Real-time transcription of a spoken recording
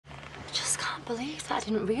believe that. I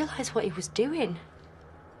didn't realise what he was doing.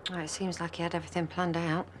 Well, it seems like he had everything planned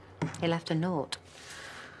out. He left a note.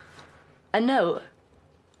 A note?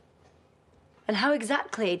 And how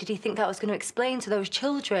exactly did he think that was going to explain to those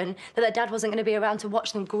children that their dad wasn't going to be around to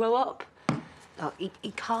watch them grow up? Look,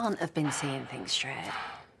 he can't have been seeing things straight.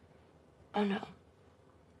 I know.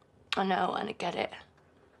 I know, and I get it.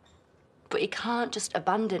 But he can't just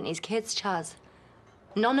abandon his kids, Chaz.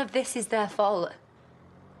 None of this is their fault.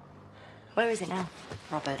 Where is he now?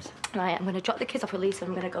 Robert. Right, I'm going to drop the kids off with Lisa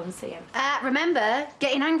and I'm going to go and see him. Remember,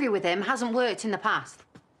 getting angry with him hasn't worked in the past.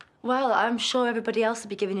 Well, I'm sure everybody else will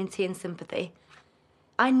be giving in tea and sympathy.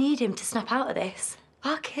 I need him to snap out of this.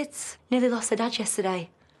 Our kids nearly lost their dad yesterday.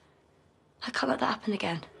 I can't let that happen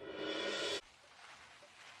again.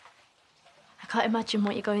 I can't imagine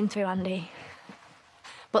what you're going through, Andy.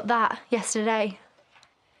 But that, yesterday,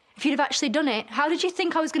 if you'd have actually done it, how did you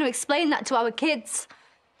think I was going to explain that to our kids?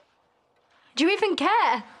 Do you even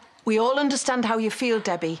care? We all understand how you feel,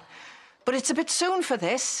 Debbie. But it's a bit soon for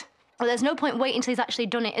this. Well, there's no point waiting till he's actually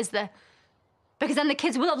done it, is there? Because then the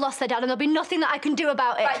kids will have lost their dad and there'll be nothing that I can do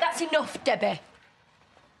about it. Right, that's enough, Debbie.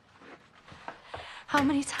 How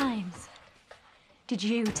many times did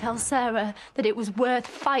you tell Sarah that it was worth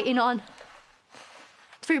fighting on?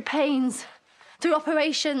 Through pains, through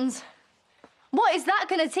operations. What is that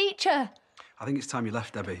going to teach her? I think it's time you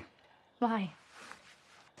left, Debbie. Why?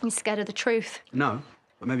 You're scared of the truth? No,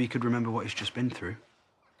 but maybe you could remember what he's just been through,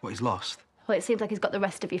 what he's lost. Well, it seems like he's got the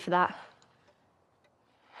rest of you for that.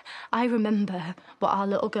 I remember what our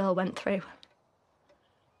little girl went through.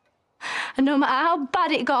 And no matter how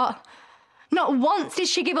bad it got, not once did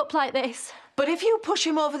she give up like this. But if you push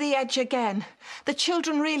him over the edge again, the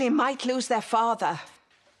children really might lose their father.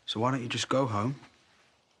 So why don't you just go home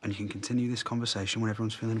and you can continue this conversation when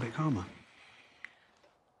everyone's feeling a bit calmer?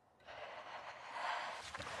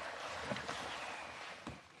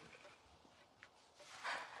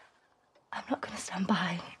 I'm not going to stand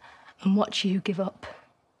by and watch you give up.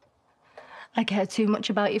 I care too much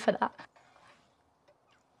about you for that.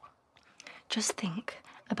 Just think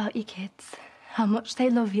about your kids, how much they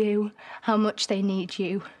love you, how much they need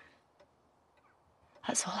you.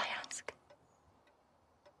 That's all I ask.